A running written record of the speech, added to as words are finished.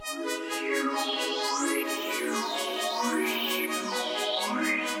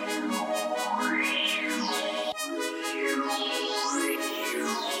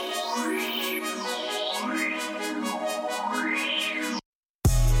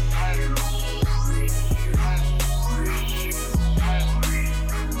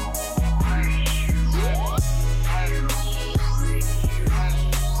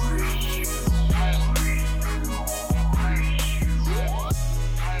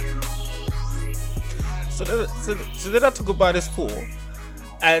So then I took a minus 4,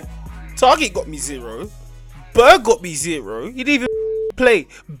 and Target got me 0. Berg got me 0. He didn't even play.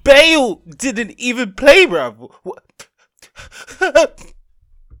 Bale didn't even play, bruv.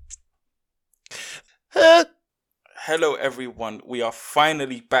 Hello everyone, we are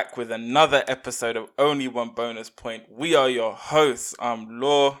finally back with another episode of Only One Bonus Point. We are your hosts. I'm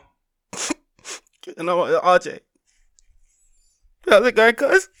Law. And I'm RJ. How's it going,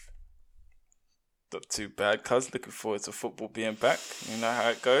 cuz? Not too bad, cuz. Looking forward to football being back. You know how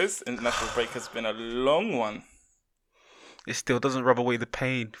it goes. International break has been a long one. It still doesn't rub away the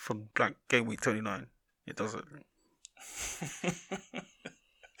pain from blank game week 29. It doesn't.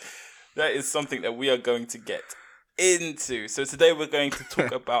 That is something that we are going to get into. So today we're going to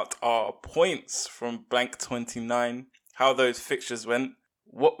talk about our points from blank 29, how those fixtures went,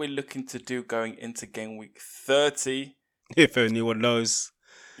 what we're looking to do going into game week 30. If anyone knows.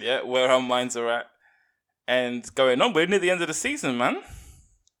 Yeah, where our minds are at. And going on, we're near the end of the season, man.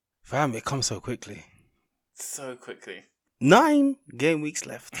 Fam, it comes so quickly. So quickly. 9 game weeks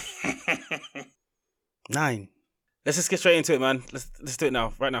left. 9. Let's just get straight into it, man. Let's do it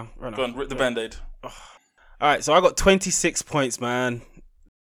now. Right now. Go on, rip the Band-Aid. Oh. Alright, so I got 26 points, man.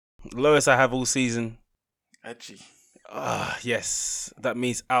 Lowest I have all season. Edgy. Yes. That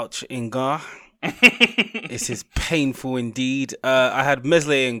means ouch, Ingar. This is painful indeed. I had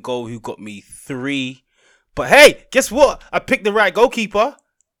Meslier in goal who got me 3. But hey, guess what? I picked the right goalkeeper.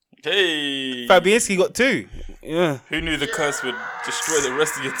 Hey. Fabianski got 2. Yeah. Who knew the curse would destroy the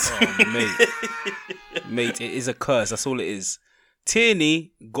rest of your team? Oh, mate, it is a curse. That's all it is.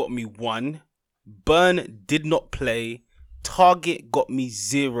 Tierney got me 1. Burn did not play. Target got me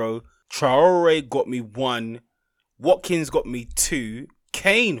 0. Traore got me 1. Watkins got me 2.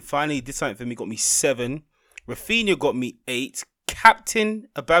 Kane finally did something for me, got me 7. Rafinha got me 8. Captain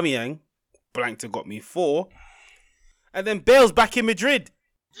Aubameyang blanked got me 4. And then Bale's back in Madrid.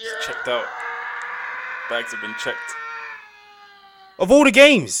 It's checked out. Bags have been checked. Of all the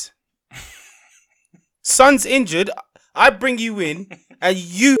games. Son's injured. I bring you in and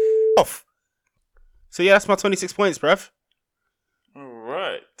you off. So yeah, that's my 26 points, bruv. All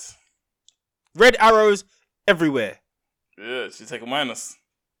right. Red arrows everywhere. Yeah, should take a minus.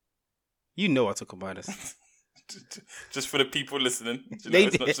 You know I took a minus. Just for the people listening. It's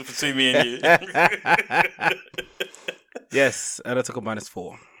not just between me and you. Yes, and I took a minus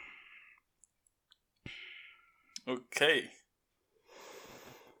 4. Okay.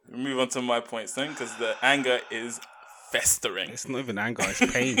 We'll move on to my points then, because the anger is festering. It's not even anger, it's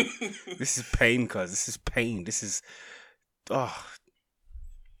pain. This is pain, cuz. This is pain. This is... Oh.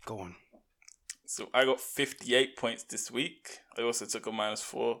 Go on. So I got 58 points this week. I also took a minus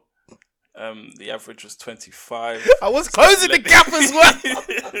 4. The average was 25. I was closing the gap as well.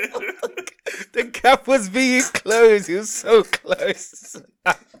 The gap was being closed. It was so close.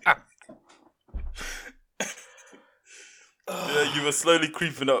 Yeah, you were slowly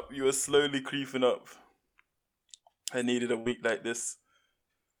creeping up. I needed a week like this.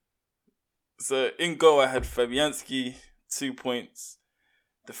 So in goal, I had Fabianski, 2 points.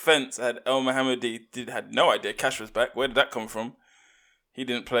 Defense, I had El Mohammadi. Had no idea Cash was back. Where did that come from? He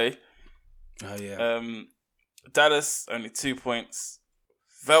didn't play. Oh, yeah. Dallas, only 2 points.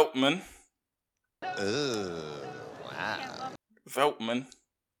 Veltman. Wow. Veltman,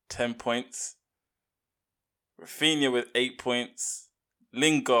 10 points. Rafinha with 8 points.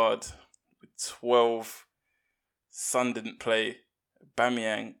 Lingard with 12. Son didn't play.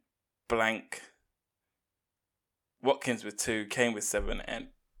 Aubameyang, blank. Watkins with 2. Kane with 7. And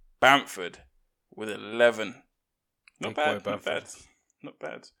Bamford with 11. Not bad.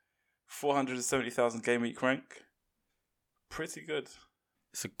 470,000 game week rank. Pretty good.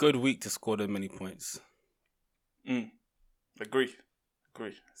 It's a good week to score that many points. Agree.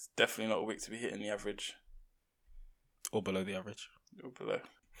 It's definitely not a week to be hitting the average. Or below the average. Or below.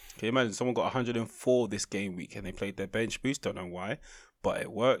 Can you imagine someone got 104 this game week and they played their bench boost? Don't know why, but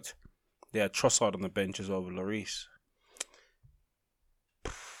it worked. They had Trossard on the bench as well with Lloris.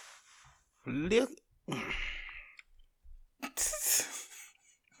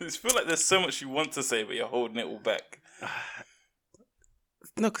 I feel like there's so much you want to say, but you're holding it all back.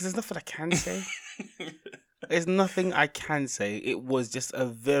 No, because there's nothing I can say. There's nothing I can say. It was just a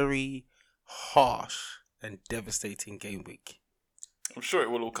very harsh and devastating game week. I'm sure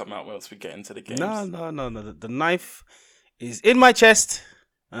it will all come out once we get into the games. No. The knife is in my chest,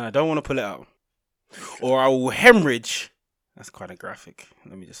 and I don't want to pull it out, or I will hemorrhage. That's kind of graphic.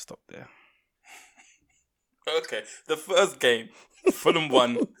 Let me just stop there. Okay, the first game, Fulham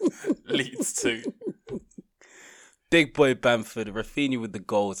 1, Leeds 2. Big boy Bamford, Rafinha with the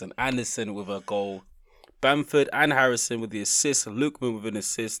goals, and Anderson with a goal. Bamford and Harrison with the assist, Lookman with an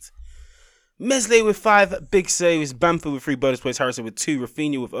assist. Meslier with 5 big saves, Bamford with 3 bonus points, Harrison with 2,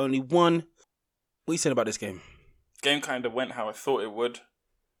 Rafinha with only 1. What are you saying about this game? Game kind of went how I thought it would.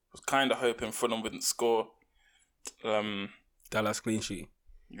 Was kind of hoping Fulham wouldn't score. Dallas clean sheet.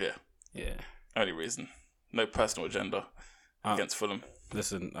 Yeah. Only reason. No personal agenda against Fulham.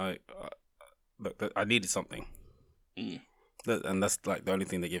 Listen, look, I needed something. And that's like the only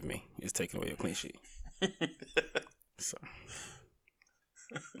thing they give me is taking away your clean sheet. So.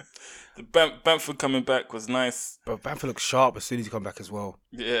 The Bamford coming back was nice. But Bamford looked sharp as soon as he come back as well.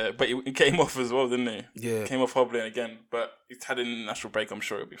 Yeah, but he came off as well, didn't he? Yeah. Came off hobbling again, but he's had an international break. I'm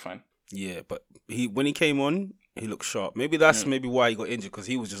sure he'll be fine. Yeah, but when he came on, he looked sharp. Maybe that's why he got injured, because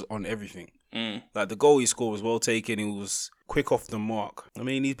he was just on everything. Like the goal he scored was well taken. He was quick off the mark. I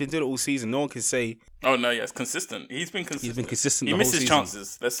mean, he's been doing it all season. No one can say. Oh no, yeah, it's consistent. He's been consistent. He's been consistent. He the misses whole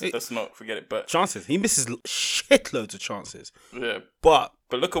season. chances. Let's not forget it. But chances. He misses shitloads of chances. Yeah, but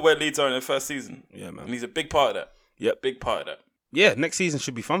look at where Leeds are in their first season. Yeah, man. And he's a big part of that. Yep, big part of that. Yeah, next season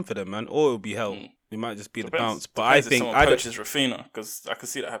should be fun for them, man. Or it'll be hell. It might just be the bounce. But I think someone poaches Rafinha, because I can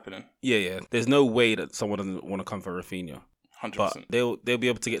see that happening. Yeah. There's no way that someone doesn't want to come for Rafinha. 100%. But they'll be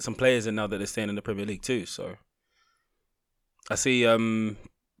able to get some players in now that they're staying in the Premier League too. So I see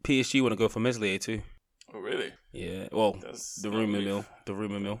PSG want to go for Meslier too. Oh really? Yeah. Well, the rumor mill.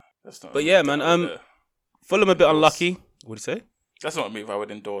 That's not. But yeah, man. Fulham a bit unlucky. What do you say? That's not a move I would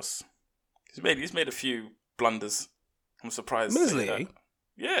endorse. He's made a few blunders. I'm surprised. Meslier?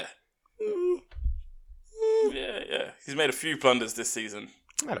 Yeah. Yeah. He's made a few blunders this season.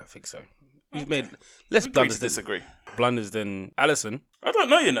 I don't think so. He's made less blunders. Disagree. Blunders than Alisson. I don't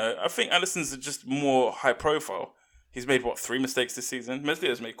know. I think Alisson's just more high profile. He's made 3 mistakes this season.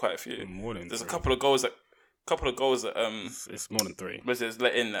 Meslier's made quite a few. More than There's 3. a couple of goals that it's more than 3. Meslier's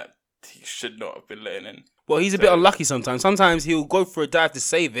let in that he should not have been letting in. Well, he's a bit unlucky sometimes. Sometimes he'll go for a dive to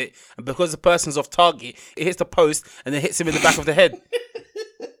save it, and because the person's off target, it hits the post and then hits him in the back of the head.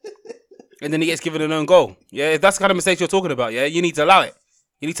 And then he gets given an own goal. Yeah, if that's the kind of mistakes you're talking about, yeah, you need to allow it.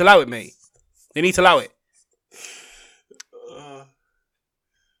 You need to allow it, mate. You need to allow it.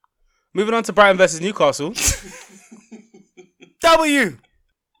 Moving on to Brighton versus Newcastle. W.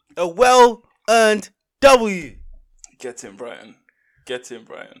 A well-earned W. Get in, Brighton.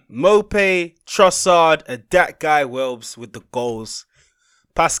 Mopé, Trossard, and that guy Welbs with the goals.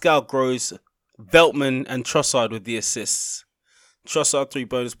 Pascal Gross, Veltman, and Trossard with the assists. Trossard 3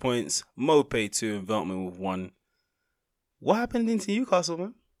 bonus points. Mopé 2 and Veltman with 1. What happened into Newcastle,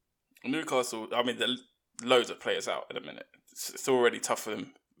 man? Newcastle, I mean, there are loads of players out in a minute. It's already tough for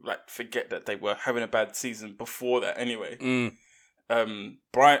them. Like, forget that they were having a bad season before that anyway.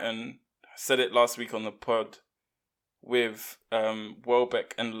 Brighton, said it last week on the pod, with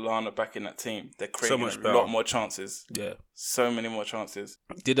Welbeck and Lallana back in that team, they're creating a lot more chances. Yeah. So many more chances.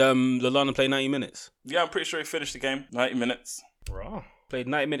 Did Lallana play 90 minutes? Yeah, I'm pretty sure he finished the game. 90 minutes. Wow. Played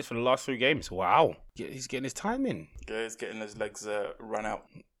 90 minutes for the last 3 games. Wow. He's getting his time in. Yeah, he's getting his legs run out.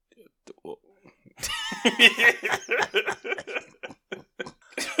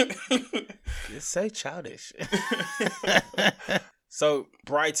 You're so childish. So,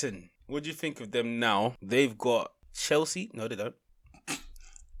 Brighton, what do you think of them now? They've got Chelsea. No, they don't.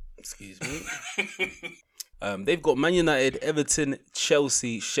 Excuse me. They've got Man United, Everton,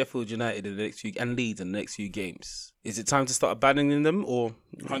 Chelsea, Sheffield United in the next few, and Leeds in the next few games. Is it time to start abandoning them, or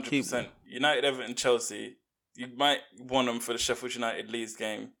 100%? United, Everton, Chelsea. You might want them for the Sheffield United Leeds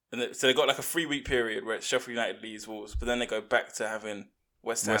game, and so they got like a 3-week period where it's Sheffield United, Leeds, Wolves, but then they go back to having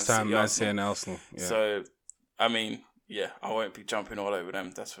West Ham, Man City, and Arsenal. Yeah. So, I mean, yeah, I won't be jumping all over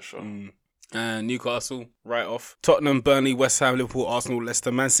them. That's for sure. And Newcastle, right off. Tottenham, Burnley, West Ham, Liverpool, Arsenal,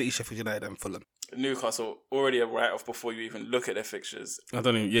 Leicester, Man City, Sheffield United, and Fulham. Newcastle already a write-off before you even look at their fixtures. You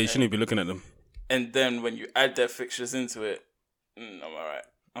shouldn't even be looking at them. And then when you add their fixtures into it, I'm all right.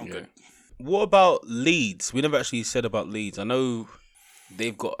 I'm good. What about Leeds? We never actually said about Leeds. I know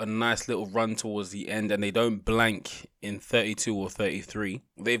they've got a nice little run towards the end and they don't blank in 32 or 33.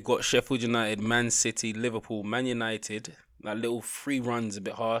 They've got Sheffield United, Man City, Liverpool, Man United. That little 3 runs a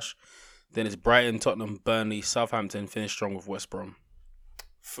bit harsh. Then it's Brighton, Tottenham, Burnley, Southampton, finish strong with West Brom.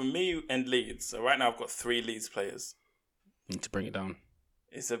 for me and Leeds, so right now I've got 3 Leeds players. Need to bring it down.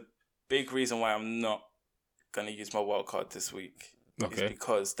 It's a big reason why I'm not going to use my wild card this week. Okay. Is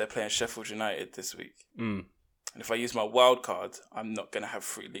because they're playing Sheffield United this week. Mm. And if I use my wild card, I'm not going to have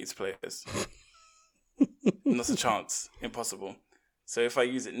 3 Leeds players. Not a chance. Impossible. So if I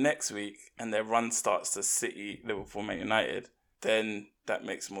use it next week and their run starts to City, Liverpool, Man United, then that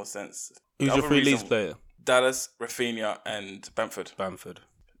makes more sense. Who's your 3 Leeds player? Dallas, Rafinha, and Bamford.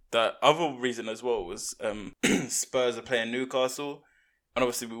 The other reason as well was Spurs are playing Newcastle, and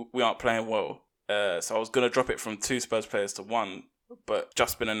obviously we aren't playing well. So I was going to drop it from 2 Spurs players to 1, but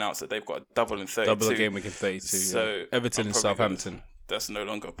just been announced that they've got a double in 32. Double a game week in 32. So Everton and Southampton. That's no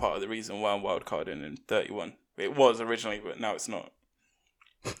longer part of the reason why I'm wildcarding in 31. It was originally, but now it's not.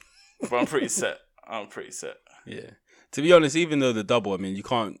 But I'm pretty set. Yeah. To be honest, even though the double, I mean, you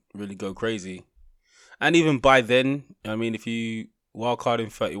can't really go crazy. And even by then, I mean, if you wildcard in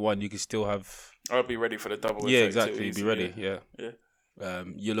 31, you can still have... I'll be ready for the double. Yeah, exactly. You'll be ready, yeah. Yeah.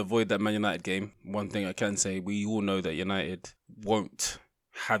 You'll avoid that Man United game. One thing I can say, we all know that United won't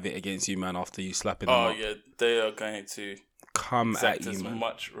have it against you, man, after you slapping them up. Oh, yeah. They are going to come at you, as man.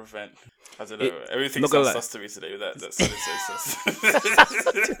 Much revenge. I don't know. Everything sounds sus to me today. That's what it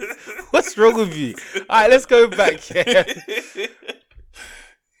says. What's wrong with you? All right, let's go back. Yeah.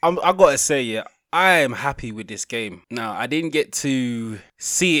 I got to say, yeah, I am happy with this game. Now, I didn't get to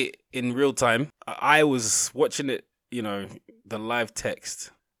see it in real time. I was watching it, you know, the live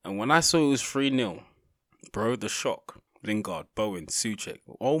text. And when I saw it was 3-0, bro, the shock. Lingard, Bowen, Souček.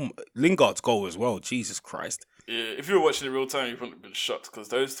 Oh, Lingard's goal as well. Jesus Christ. Yeah, if you were watching it real time, you wouldn't have been shocked because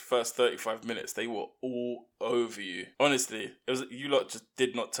those first 35 minutes, they were all over you. Honestly, it was you lot just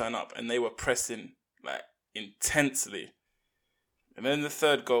did not turn up and they were pressing like intensely. And then the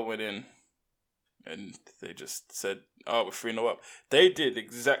third goal went in and they just said, oh, we're 3-0 up. They did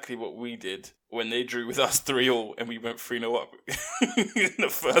exactly what we did when they drew with us 3-3 and we went 3-0 up in the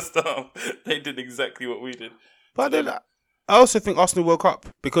first half. They did exactly what we did. But then I also think Arsenal woke up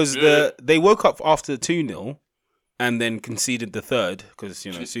because they woke up after 2-0 and then conceded the third because,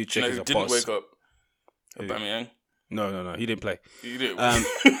 you know, Souček is a didn't boss. Wake up? Aubameyang? No, he didn't play. He didn't.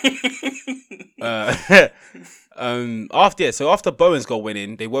 After Bowen's goal went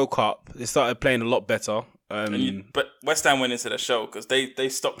in, they woke up. They started playing a lot better. But West Ham went into the show because they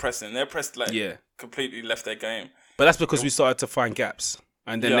stopped pressing. Their press completely left their game. But that's because we started to find gaps,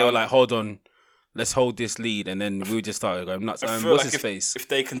 and then they were like, "Hold on, let's hold this lead," and then we just started going nuts. What's his face? If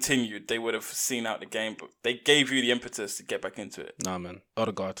they continued, they would have seen out the game. But they gave you the impetus to get back into it. Nah, man,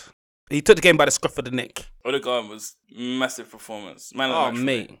 Odegaard. He took the game by the scruff of the neck. Odegaard was massive performance. Man, oh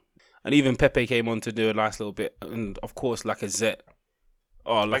mate. And even Pepe came on to do a nice little bit. And, of course, Lacazette.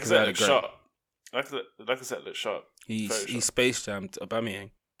 Oh, Lacazette looked sharp. Lacazette looked sharp. He space jammed Aubameyang.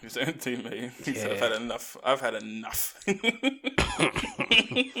 His own teammate. He said, I've had enough.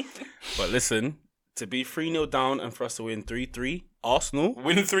 But listen, to be 3-0 down and for us to win 3-3, Arsenal.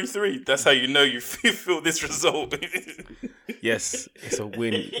 Win 3-3. That's how you know you feel this result. Yes, it's a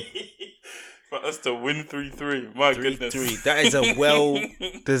win. For us to win 3-3. My 3-3. goodness. That is a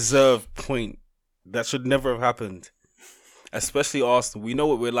well-deserved point. That should never have happened. Especially Arsenal. We know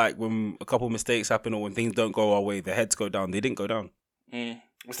what we're like when a couple of mistakes happen or when things don't go our way. The heads go down. They didn't go down.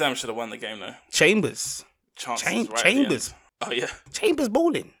 West Ham should have won the game, though. Chambers. Chambers. Oh, yeah. Chambers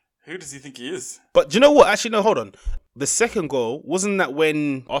balling. Who does he think he is? But do you know what? Actually, no, hold on. The second goal, wasn't that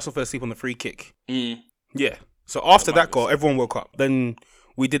when Arsenal fell asleep on the free kick? Yeah. So after that goal, everyone woke up. Then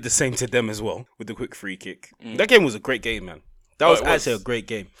we did the same to them as well with the quick free kick. That game was a great game, man. That was actually a great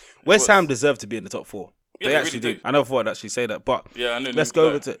game. West Ham deserved to be in the top 4. Yeah, they actually really do. I never thought I'd actually say that. But yeah, I know let's go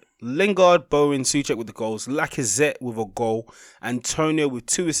over to Lingard, Bowen, Souček with the goals, Lacazette with a goal, Antonio with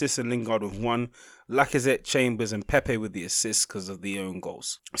 2 assists and Lingard with 1, Lacazette, Chambers and Pepe with the assists because of the own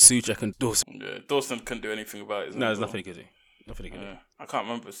goals. Souček and Dawson. Yeah, Dawson couldn't do anything about it. No, there's nothing he could do. I can't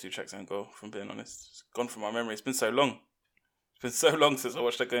remember Souček's own goal, from being honest. It's gone from my memory. It's been so long. It's been so long since I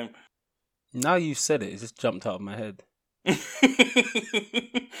watched that game. Now you've said it, just jumped out of my head.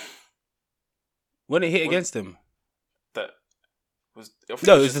 When it hit against him? That was... it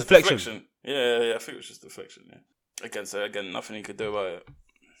was deflection. Yeah, I think it was just deflection, yeah. Again, nothing he could do about it.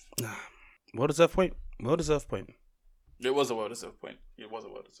 Well-deserved point. It was a well-deserved point.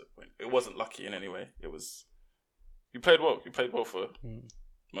 It wasn't lucky in any way. It was... You played well. You played well for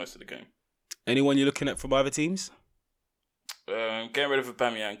most of the game. Anyone you're looking at from other teams? Getting rid of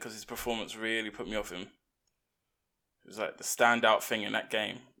Aubameyang because his performance really put me off him. It was like the standout thing in that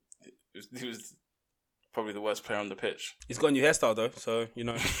game. He was probably the worst player on the pitch. He's got a new hairstyle though, so you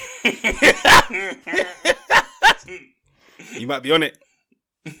know. You might be on it.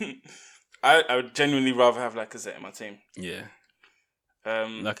 I would genuinely rather have Lacazette in my team. Yeah.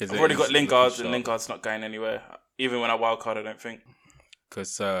 I've already got Lingard, and Lingard's not going anywhere. Even when I wildcard, I don't think.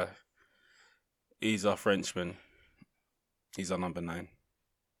 Because he's our Frenchman. He's our number 9.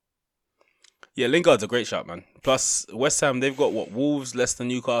 Yeah, Lingard's a great shot, man. Plus, West Ham, they've got Wolves, Leicester,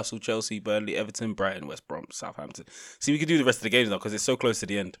 Newcastle, Chelsea, Burnley, Everton, Brighton, West Brom, Southampton. See, we can do the rest of the games now because it's so close to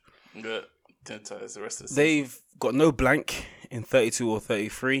the end. Yeah, the rest of the season. They've got no blank in 32 or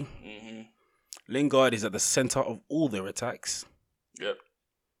 33. Mm-hmm. Lingard is at the centre of all their attacks. Yep.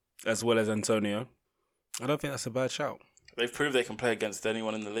 As well as Antonio. I don't think that's a bad shout. They've proved they can play against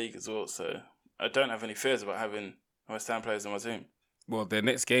anyone in the league as well, so I don't have any fears about having West Ham players in my team. Well, their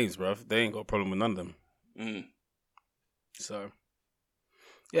next games, bruv, they ain't got a problem with none of them. Mm. So,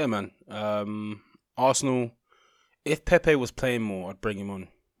 yeah, man. Arsenal, if Pepe was playing more, I'd bring him on.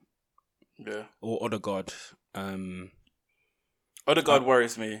 Yeah. Or Odegaard. Odegaard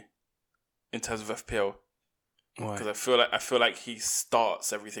worries me in terms of FPL. Why? Because I feel like he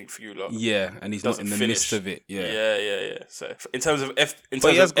starts everything for you lot. Yeah, and he's not in the midst of it. Yeah. Yeah. So in terms of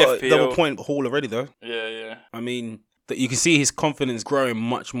But he has got FPL, a double point haul already, though. Yeah. I mean, that you can see his confidence growing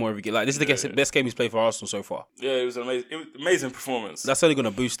much more every game. Like, this is the best game he's played for Arsenal so far. Yeah, it was amazing. It was amazing performance. That's only going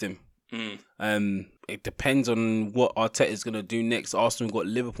to boost him. Mm. It depends on what Arteta's going to do next. Arsenal got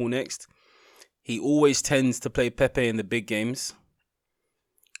Liverpool next. He always tends to play Pepe in the big games.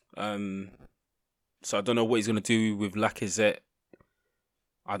 So I don't know what he's going to do with Lacazette.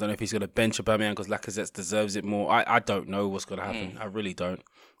 I don't know if he's going to bench Aubameyang because Lacazette deserves it more. I don't know what's going to happen. I really don't.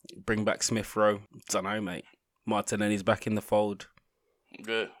 Bring back Smith Rowe. Don't know, mate. Martinelli's back in the fold.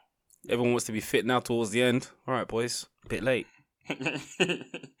 Good. Everyone wants to be fit now towards the end. All right, boys. A bit late.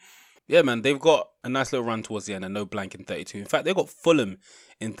 Yeah, man. They've got a nice little run towards the end and no blank in 32. In fact, they've got Fulham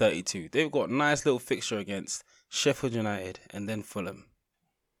in 32. They've got a nice little fixture against Sheffield United and then Fulham.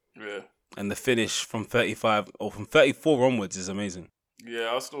 Yeah. And the finish from 35 or from 34 onwards is amazing. Yeah,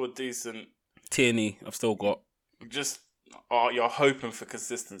 Arsenal are decent. Tierney, I've still got. You're hoping for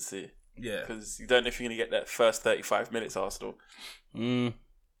consistency. Yeah. Because you don't know if you're going to get that first 35 minutes, Arsenal.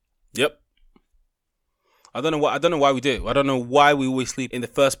 Yep. I don't know why we do it. I don't know why we always sleep in the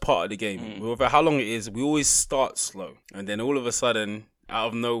first part of the game. No matter how long it is, we always start slow. And then all of a sudden, out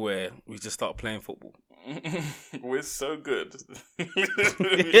of nowhere, we just start playing football. We're so good.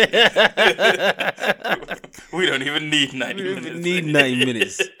 We don't even need 90 minutes. We don't even need 90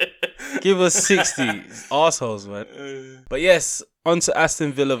 minutes. Give us 60. Arseholes, man. But yes, on to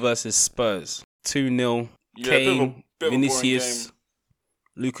Aston Villa versus Spurs. 2-0. Kane, Vinicius,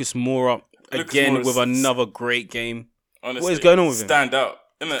 Lucas Moura. Again with another great game. Honestly, what is going on with him? Stand out.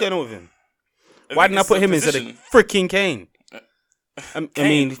 What's going on with him? Why didn't I put him instead of freaking Kane? I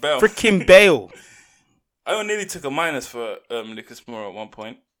mean, freaking Bale. I nearly took a minus for Lucas Moura at one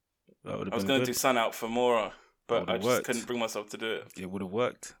point. I was going to do Son out for Moura, but I just couldn't bring myself to do it. It would have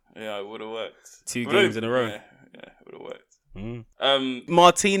worked. Yeah, it would have worked. 2 games in a row. Yeah, it would have worked.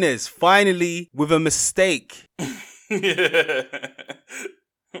 Martinez, finally, with a mistake. Yeah.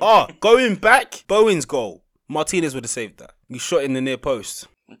 Going back, Bowen's goal. Martinez would have saved that. He shot in the near post.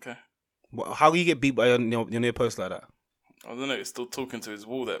 Okay. How do you get beat by your near post like that? I don't know. He's still talking to his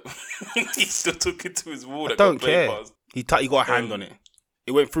wall. He's still talking to his wall. I don't care. He got a hand on it.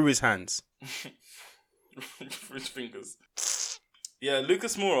 It went through his hands. Through his fingers. Yeah,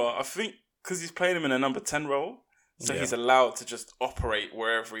 Lucas Moura, I think because he's playing him in a number 10 role, so he's allowed to just operate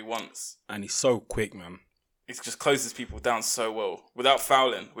wherever he wants. And he's so quick, man. He just closes people down so well without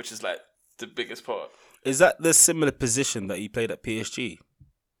fouling, which is like the biggest part. Is that the similar position that he played at PSG?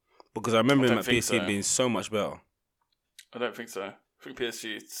 Because I remember him at PSG being so much better. I don't think so. I think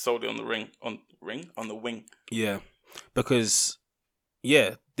PSG is solely on the wing. Yeah, because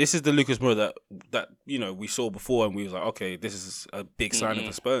this is the Lucas Moura that we saw before, and we was like, okay, this is a big signing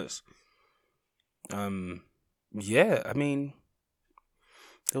for Spurs. Yeah, I mean,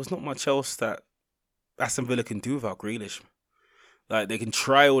 there was not much else that Aston Villa can do without Grealish. Like, they can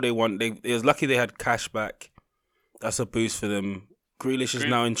try all they want. They was lucky they had cash back. That's a boost for them. Grealish is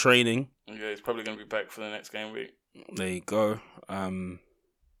now in training. Yeah, he's probably going to be back for the next game week. There you go.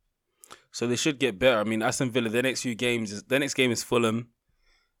 So they should get better. I mean, Aston Villa, their next game is Fulham.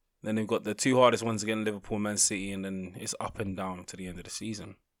 Then they've got the 2 hardest ones again, Liverpool and Man City, and then it's up and down to the end of the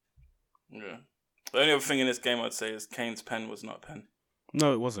season. Yeah. The only other thing in this game I'd say is Kane's pen was not a pen.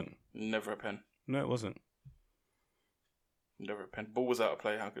 No, it wasn't. Never a pen. No, it wasn't. Never a pen. Ball was out of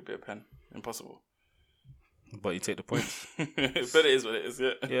play. How could it be a pen? Impossible. But you take the points. But it is what it is,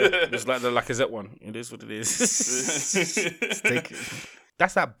 yeah. Yeah, just like the Lacazette one. It is what it is. Take it.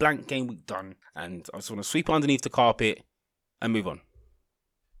 That's that blank game week done. And I just want to sweep underneath the carpet and move on.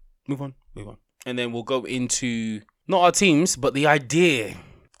 Move on. And then we'll go into not our teams, but the idea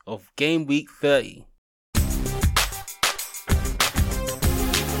of game week 30.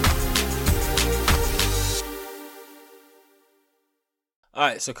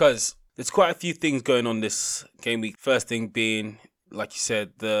 Alright, so cuz there's quite a few things going on this game week. First thing being, like you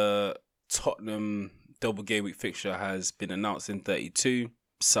said, the Tottenham double game week fixture has been announced in 32.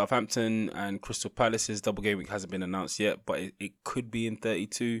 Southampton and Crystal Palace's double game week hasn't been announced yet, but it could be in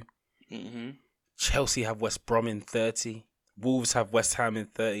 32. Mm-hmm. Chelsea have West Brom in 30. Wolves have West Ham in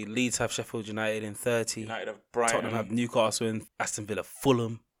 30. Leeds have Sheffield United in 30. United have Brighton. Tottenham have Newcastle in Aston Villa,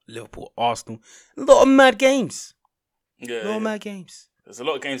 Fulham, Liverpool, Arsenal. A lot of mad games. Mad games. There's a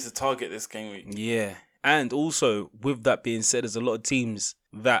lot of games to target this game week. Yeah. And also, with that being said, there's a lot of teams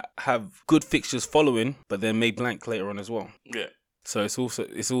that have good fixtures following, but then may blank later on as well. Yeah. So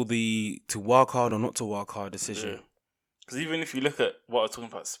it's all the to wild card or not to wild card decision. Because even if you look at what I was talking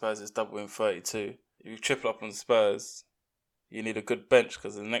about, Spurs' double in 32. If you triple up on Spurs, you need a good bench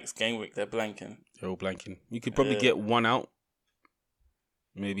because the next game week they're blanking. They're all blanking. You could probably get one out,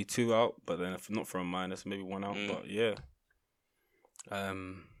 maybe two out, but then if not for a minus, maybe one out. But yeah.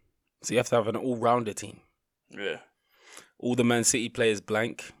 So you have to have an all-rounder team. Yeah. All the Man City players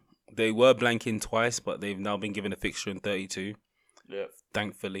blank. They were blanking twice, but they've now been given a fixture in 32. Yeah.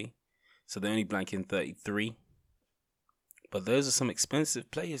 Thankfully. So they only blank in 33. But those are some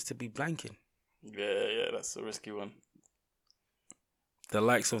expensive players to be blanking. Yeah, that's a risky one. The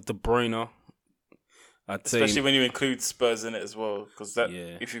likes of De Bruyne. Especially when you include Spurs in it as well. Because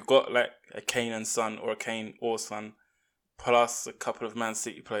if you've got like a Kane and Son or a Kane or Son, plus a couple of Man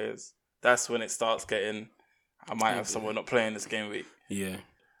City players, that's when it starts getting, I might have someone not playing this game week. Yeah.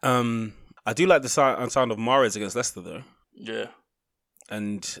 I do like the sound of Mahrez against Leicester though. Yeah.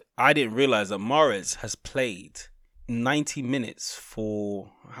 And I didn't realise that Mahrez has played 90 minutes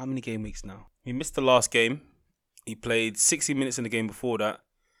for how many game weeks now? He missed the last game. He played 60 minutes in the game before that.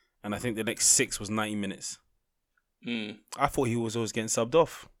 And I think the next 6 was 90 minutes. I thought he was always getting subbed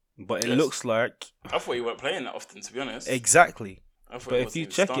off. But it looks like... I thought he weren't playing that often, to be honest. Exactly. But if you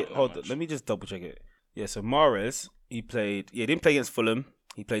check it... Hold on, let me just double check it. Yeah, so Mahrez, he didn't play against Fulham.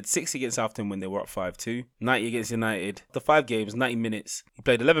 He played 60 against Southampton when they were up 5-2. 90 against United. The 5 games, 90 minutes. He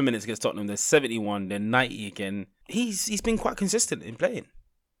played 11 minutes against Tottenham, then 71, then 90 again. He's been quite consistent in playing.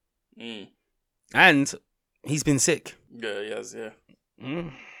 And he's been sick. Yeah, he has, yeah.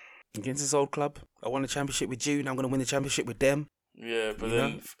 Against his old club. I won the championship with you, now I'm going to win the championship with them. Yeah, but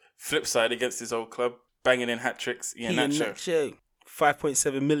then flip side against his old club, banging in hat-tricks, Ian Nacho.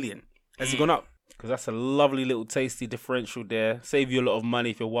 5.7 million. Has he gone up? Because that's a lovely little tasty differential there. Save you a lot of money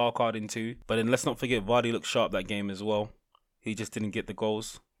if you're wildcarding too. But then let's not forget Vardy looked sharp that game as well. He just didn't get the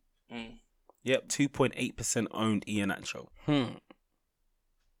goals. Yep, 2.8% owned Ian Nacho.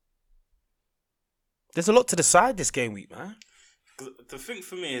 There's a lot to decide this game week, man. The thing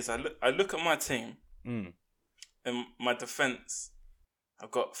for me is I look at my team and my defence. I've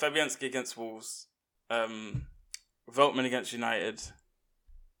got Fabianski against Wolves, Veltman against United,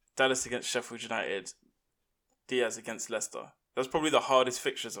 Dallas against Sheffield United, Diaz against Leicester. That's probably the hardest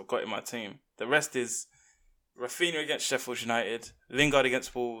fixtures I've got in my team. The rest is Rafinha against Sheffield United, Lingard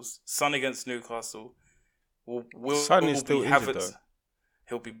against Wolves, Son against Newcastle. Son is still injured though.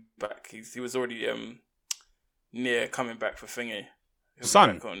 He'll be back. He was already near coming back for Thingy.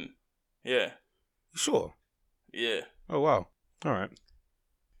 Son? Yeah. You sure? Yeah. Oh, wow. All right.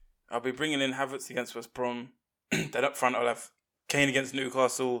 I'll be bringing in Havertz against West Brom. Then up front, I'll have Kane against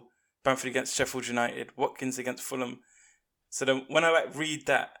Newcastle, Bamford against Sheffield United, Watkins against Fulham. So then when I read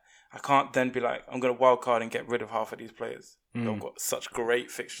that, I can't then be like, I'm going to wild card and get rid of half of these players. They've got such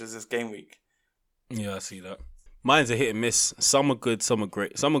great fixtures this game week. Yeah, I see that. Mine's a hit and miss. Some are good, some are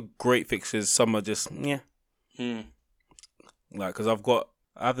great. Some are great fixtures, some are just, Like, because I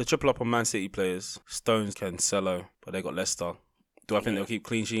have the triple up on Man City players. Stones, Cancelo, but they got Leicester. Do I think they'll keep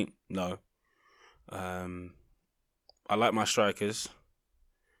clean sheet? No. I like my strikers.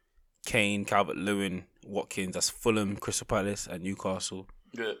 Kane, Calvert-Lewin, Watkins. That's Fulham, Crystal Palace, and Newcastle.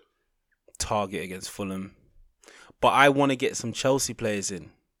 Yeah. Target against Fulham. But I want to get some Chelsea players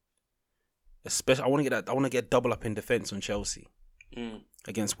in. Especially, I want to get double up in defence on Chelsea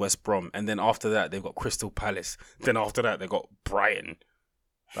against West Brom, and then after that they've got Crystal Palace. Then after that they've got Brighton.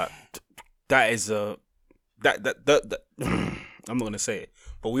 That is a that I'm not gonna say it,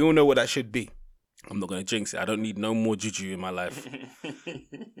 but we all know what that should be. I'm not gonna jinx it. I don't need no more juju in my life.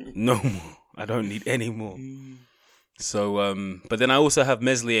 No more. I don't need any more. So, but then I also have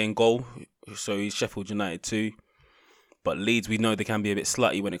Meslier in goal, so he's Sheffield United too. But Leeds, we know they can be a bit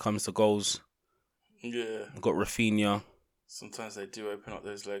slutty when it comes to goals. Yeah. I've got Rafinha. Sometimes they do open up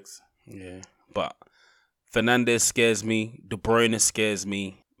those legs. Yeah, but Fernandes scares me. De Bruyne scares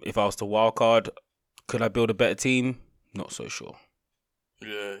me. If I was to wildcard, could I build a better team? Not so sure. Yeah,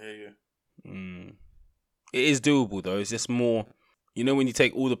 I hear you. It is doable though. It's just more, when you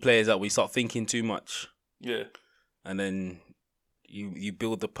take all the players out, we start thinking too much. Yeah. And then you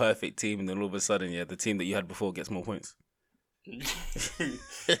build the perfect team, and then all of a sudden, the team that you had before gets more points.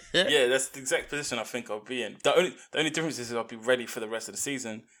 Yeah, that's the exact position I think I'll be in. The only difference is I'll be ready for the rest of the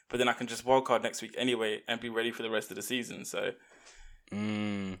season, but then I can just wildcard next week anyway and be ready for the rest of the season. So,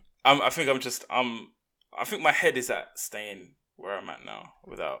 I think my head is at staying where I'm at now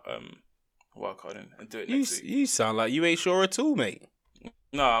without wildcarding and do it next week. You sound like you ain't sure at all, mate.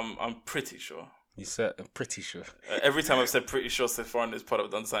 No, I'm pretty sure. You said I'm pretty sure. Every time I've said pretty sure so far in this pod, I've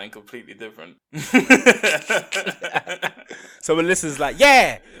done something completely different. So when listeners like,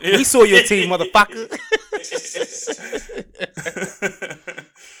 yeah, we saw your team, motherfucker.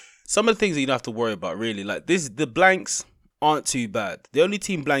 Some of the things that you don't have to worry about, really, like the blanks aren't too bad. The only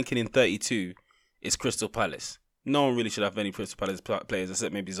team blanking in 32 is Crystal Palace. No one really should have any Crystal Palace players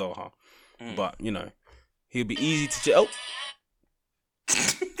except maybe Zaha. But, he'll be easy to... Oh!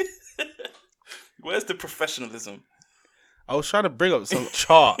 Where's the professionalism? I was trying to bring up some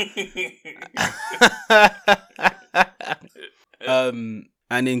chart.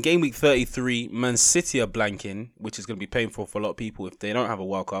 And in game week 33, Man City are blanking, which is going to be painful for a lot of people if they don't have a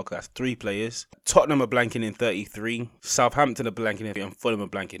wild card. That's 3 players. Tottenham are blanking in 33. Southampton are blanking in 33. And Fulham are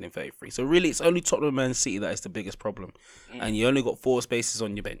blanking in 33. So really, it's only Tottenham and Man City that is the biggest problem. And you only got 4 spaces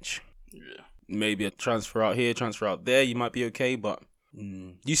on your bench. Yeah. Maybe a transfer out here, transfer out there. You might be okay, but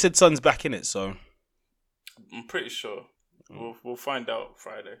you said Son's back in it, so... I'm pretty sure. We'll find out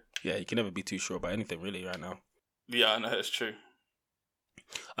Friday. Yeah, you can never be too sure about anything really right now. Yeah, I know, that's true.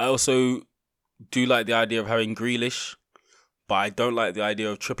 I also do like the idea of having Grealish, but I don't like the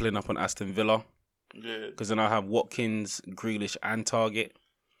idea of tripling up on Aston Villa. Yeah. Because then I have Watkins, Grealish, and Target.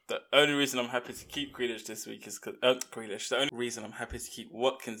 The only reason I'm happy to keep Grealish this week is because The only reason I'm happy to keep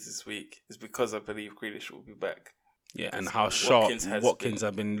Watkins this week is because I believe Grealish will be back. Yeah, and how sharp Watkins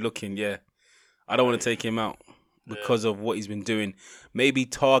have been looking. Yeah, I don't want to take him out because of what he's been doing. Maybe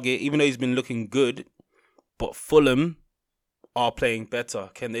Target, even though he's been looking good, but Fulham are playing better.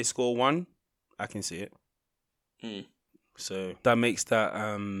 Can they score 1? I can see it. So that makes that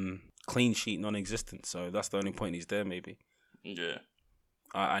clean sheet non-existent. So that's the only point he's there, maybe. Yeah.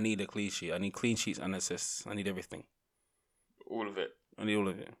 I need a clean sheet. I need clean sheets and assists. I need everything. All of it. I need all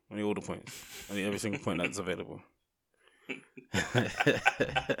of it. I need all the points. I need every single point that's available.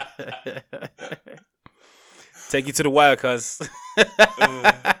 Take you to the wire, cuz.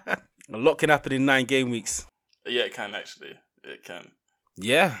 A lot can happen in 9 game weeks. Yeah, it can actually. It can.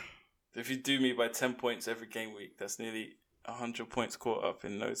 Yeah. If you do me by 10 points every game week, that's nearly 100 points caught up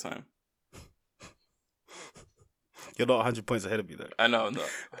in no time. You're not 100 points ahead of me, though. I know I'm not.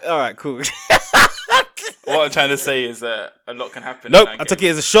 All right, cool. What I'm trying to say is that a lot can happen. Nope, I took it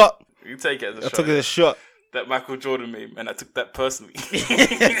as a shot. You take it as a shot. I took it as a shot. That Michael Jordan meme, and I took that personally.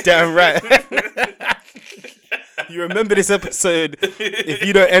 Damn right. You remember this episode if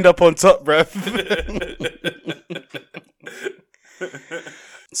you don't end up on top, bruv.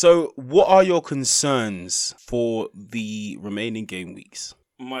 So, what are your concerns for the remaining game weeks?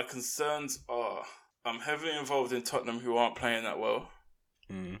 My concerns are I'm heavily involved in Tottenham, who aren't playing that well.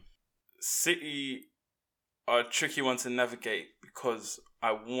 City are a tricky one to navigate because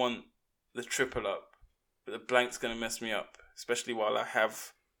I want the triple up, but the blank's going to mess me up, especially while I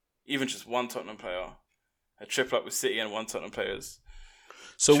have even just one Tottenham player. A triple up with City and one Tottenham players.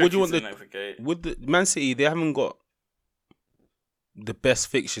 So would you want navigate. Would the Man City, they haven't got the best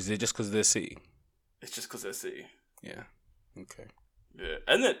fixtures, they're just because they're City? It's just because they're City. Yeah. Okay. Yeah.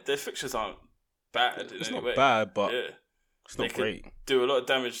 And their fixtures aren't bad in any way. It's not bad, but it's not they great. Could do a lot of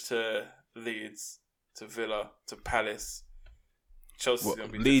damage to Leeds, to Villa, to Palace. Chelsea's going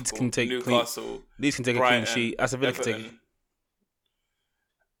to be Leeds difficult. can take Newcastle. Leeds can take Brighton, a clean sheet. As a Villa can take Everton.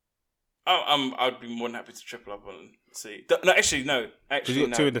 I'd be more than happy to triple up on City. No. Because you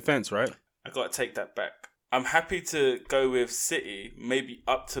got 2 in defence, right? I got to take that back. I'm happy to go with City, maybe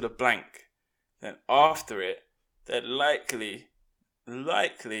up to the blank. Then after it, they're likely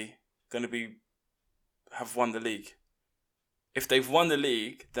going to have won the league. If they've won the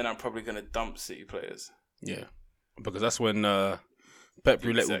league, then I'm probably going to dump City players. Yeah, because that's when Pep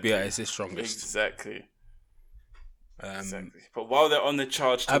Roulette will be at his strongest. Exactly. But while they're on the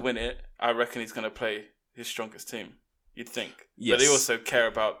charge to win it, I reckon he's going to play his strongest team. You'd think. Yes. But they also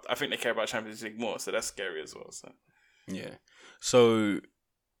I think they care about Champions League more, so that's scary as well. So. Yeah. So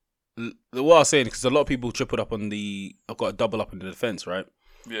What I was saying, because a lot of people tripled up on I've got a double up in the defence, right?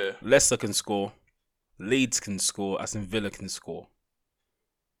 Yeah. Leicester can score. Leeds can score. Aston Villa can score.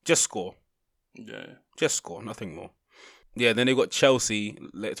 Just score. Yeah. Just score. Nothing more. Yeah, then they got Chelsea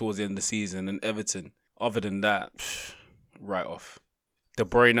towards the end of the season and Everton. Other than that, right off. De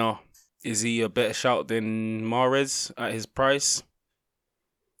Bruyne, is he a better shout than Mahrez at his price?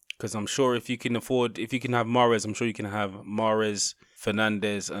 Because I'm sure if you can have Mahrez, I'm sure you can have Mahrez,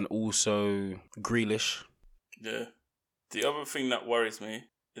 Fernandes, and also Grealish. Yeah. The other thing that worries me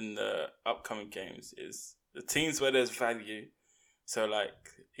in the upcoming games is the teams where there's value. So like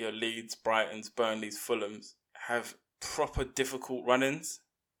your Leeds, Brightons, Burnleys, Fulhams have proper difficult run-ins.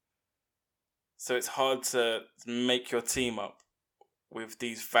 So it's hard to make your team up with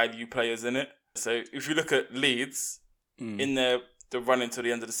these value players in it. So if you look at Leeds, in the run until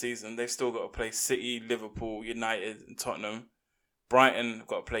the end of the season, they've still got to play City, Liverpool, United and Tottenham. Brighton have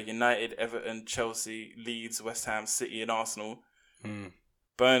got to play United, Everton, Chelsea, Leeds, West Ham, City and Arsenal.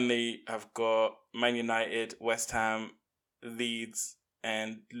 Burnley have got Man United, West Ham, Leeds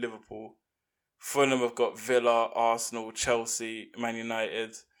and Liverpool. Fulham have got Villa, Arsenal, Chelsea, Man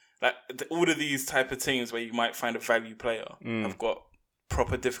United. Like all of these type of teams where you might find a value player have got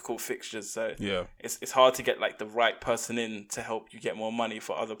proper difficult fixtures. So yeah, it's hard to get like the right person in to help you get more money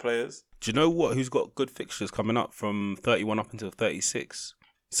for other players. Do you know who's got good fixtures coming up from 31 up until 36?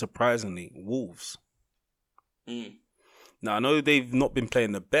 Surprisingly, Wolves. Now, I know they've not been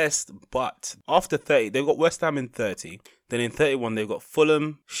playing the best, but after 30, they've got West Ham in 30. Then in 31, they've got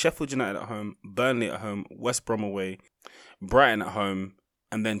Fulham, Sheffield United at home, Burnley at home, West Brom away, Brighton at home,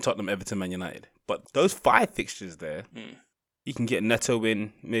 and then Tottenham, Everton, Man United. But those 5 fixtures there, you can get Neto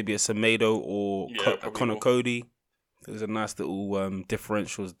in, maybe a Semedo or a Connor Cody. There's a nice little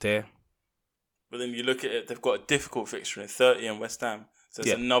differentials there. But then you look at it, they've got a difficult fixture in 30 and West Ham. So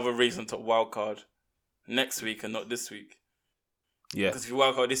it's another reason to wildcard next week and not this week. Yeah. Because if you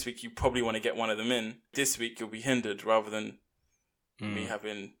wildcard this week, you probably want to get one of them in. This week, you'll be hindered rather than me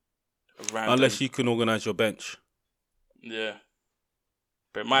having a random... Unless you can organise your bench. Yeah.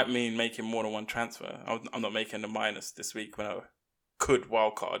 But it might mean making more than one transfer. I'm not making the minus this week when I could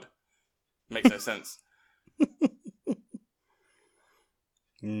wildcard. Makes no sense.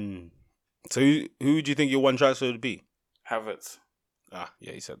 So who do you think your one transfer would be? Havertz. Ah,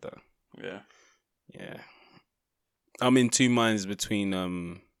 yeah, you said that. Yeah. I'm in two minds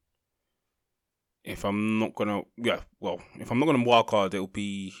between if I'm not gonna wildcard, it'll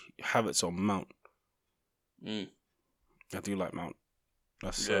be Havertz or Mount. I do like Mount.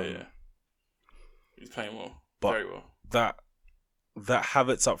 That's yeah. He's playing well. But very well. That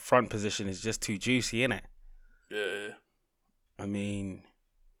Havertz up front position is just too juicy, innit? Yeah. I mean,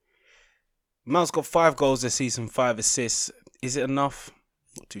 Mount's got 5 goals this season, 5 assists. Is it enough?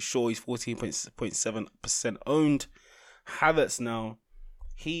 Not too sure. He's 14.7% owned. Havertz now,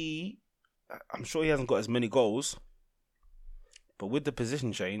 I'm sure he hasn't got as many goals, but with the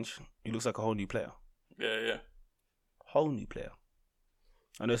position change, he looks like a whole new player. Yeah. Whole new player.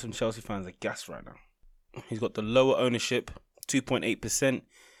 I know some Chelsea fans are gassed right now. He's got the lower ownership, 2.8%.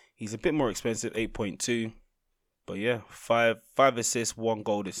 He's a bit more expensive, 8.2%. But yeah, 5 assists, 1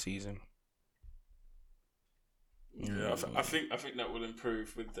 goal this season. Yeah, I think that will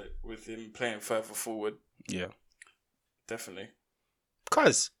improve with him playing further forward. Yeah, definitely.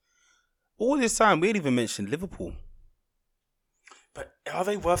 Because all this time we didn't even mention Liverpool. But are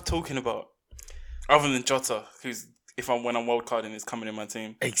they worth talking about? Other than Jota, who's when I'm wildcarding, is coming in my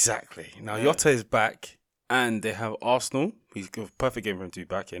team. Exactly. Now Jota is back, and they have Arsenal. He's a perfect game for him to be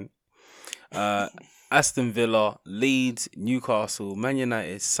back in. Aston Villa, Leeds, Newcastle, Man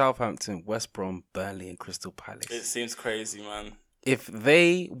United, Southampton, West Brom, Burnley and Crystal Palace. It seems crazy, man. If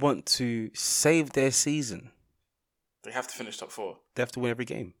they want to save their season, they have to finish top 4. They have to win every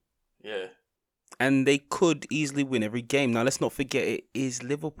game. Yeah. And they could easily win every game. Now, let's not forget, it is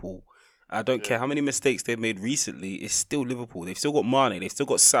Liverpool. I don't care how many mistakes they've made recently, it's still Liverpool. They've still got Mane, they've still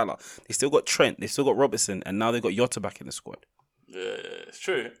got Salah, they've still got Trent, they've still got Robertson, and now they've got Jota back in the squad. Yeah, it's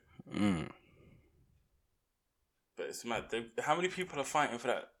true. But it's mad. How many people are fighting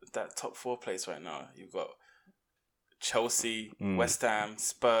for that top 4 place right now? You've got Chelsea, West Ham,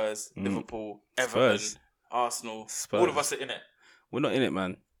 Spurs, Liverpool, Everton, Arsenal. All of us are in it. We're not in it,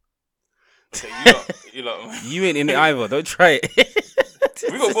 man. Okay, you lot, man. You ain't in it either. Don't try it.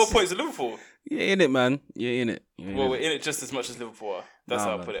 We got more points than Liverpool. You're in it, man. You're in it. We're in it just as much as Liverpool are. That's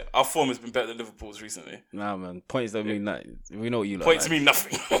how I put it. Our form has been better than Liverpool's recently. Nah, man. Points don't mean that. We know what you lot Points like. mean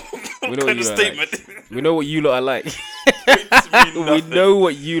nothing. We know what you lot statement. Like. We know what you lot are like. Points mean nothing. We know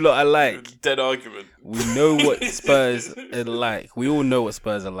what you lot are like. Dead argument. We know what Spurs are like. We all know what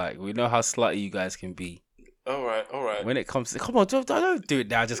Spurs are like. We know how slutty you guys can be. All right. When it comes to, come on, don't do it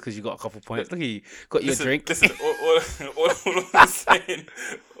now just because you got a couple points. Look at you, got your drink. Listen,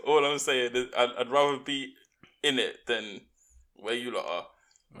 all I'm saying is I'd rather be in it than where you lot are.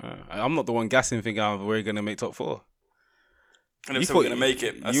 I'm not the one gassing thinking we're going to make top 4. I never said we're going to make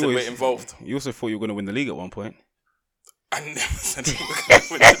it. I said we're involved. You also thought you were going to win the league at one point. I never said we were going to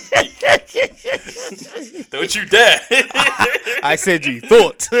win the league. Don't you dare. I said you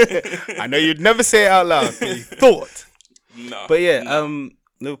thought. I know you'd never say it out loud, but you thought. No. But yeah,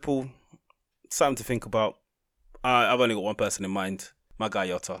 Liverpool, something to think about. I've only got one person in mind. My guy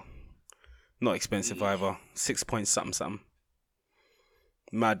Jota. Not expensive either. 6 points something.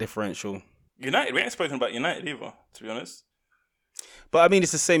 Mad differential. United, we ain't spoken about United either, to be honest. But I mean,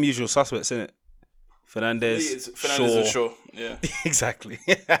 it's the same usual suspects, isn't it? Fernandes and Shaw. Yeah. Exactly.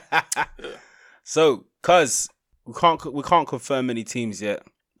 Yeah. So, cuz we can't confirm any teams yet.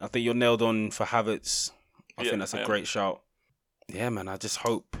 I think you're nailed on for Havertz. I think that's a great shout. Yeah, man. I just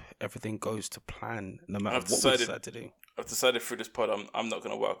hope everything goes to plan, no matter what we decide to do. I've decided through this pod I'm not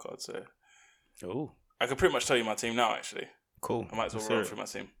going to work hard, so. Oh. I can pretty much tell you my team now, actually. Cool. I might as well run through my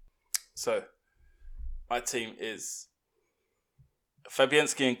team. So, my team is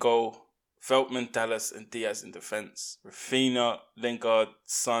Fabianski in goal, Veltman, Dallas, and Diaz in defence. Rafinha, Lingard,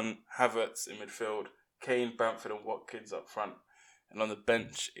 Son, Havertz in midfield. Kane, Bamford, and Watkins up front. And on the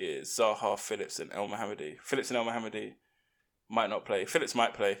bench is Zaha, Phillips, and El Mohammadi. Phillips and El Mohammadi might not play. Phillips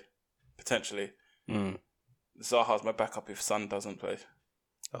might play, potentially. Zaha's my backup if Son doesn't play.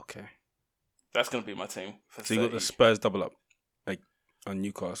 Okay. That's going to be my team. So you got the Spurs double up, like on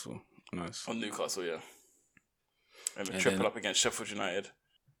Newcastle. Nice. On Newcastle, yeah. And a triple up against Sheffield United.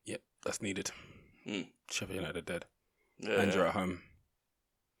 Yep, that's needed. Sheffield United dead. Yeah, and you're at home.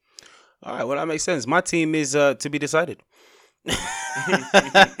 All right, well, that makes sense. My team is to be decided.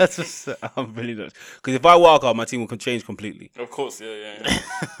 That's just unbelievable. Because if I wildcard, my team will change completely. Of course, yeah.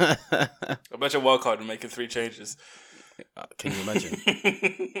 Imagine wildcard and making 3 changes. Can you imagine?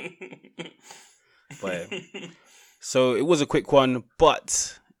 But, so it was a quick one,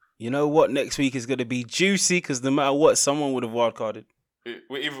 but you know what? Next week is going to be juicy because no matter what, someone would have wildcarded.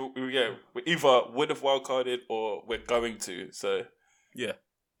 We either would have wildcarded or we're going to. So yeah,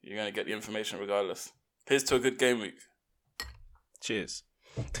 you're going to get the information regardless. Here's to a good game week. Cheers.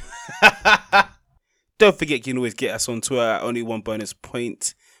 Don't forget, you can always get us on Twitter at only one bonus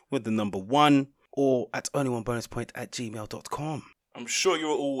point with the number 1 or at onlyonebonuspoint@gmail.com. I'm sure you're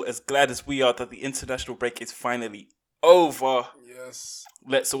all as glad as we are that the international break is finally over. Yes.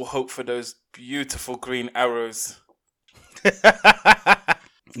 Let's all hope for those beautiful green arrows.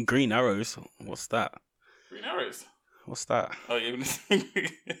 Green arrows? What's that? Green arrows? What's that? Oh, yeah.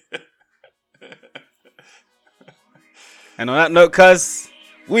 And on that note, cuz,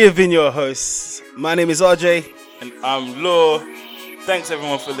 we have been your hosts. My name is RJ. And I'm Law. Thanks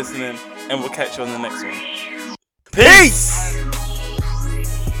everyone for listening, and we'll catch you on the next one. Peace!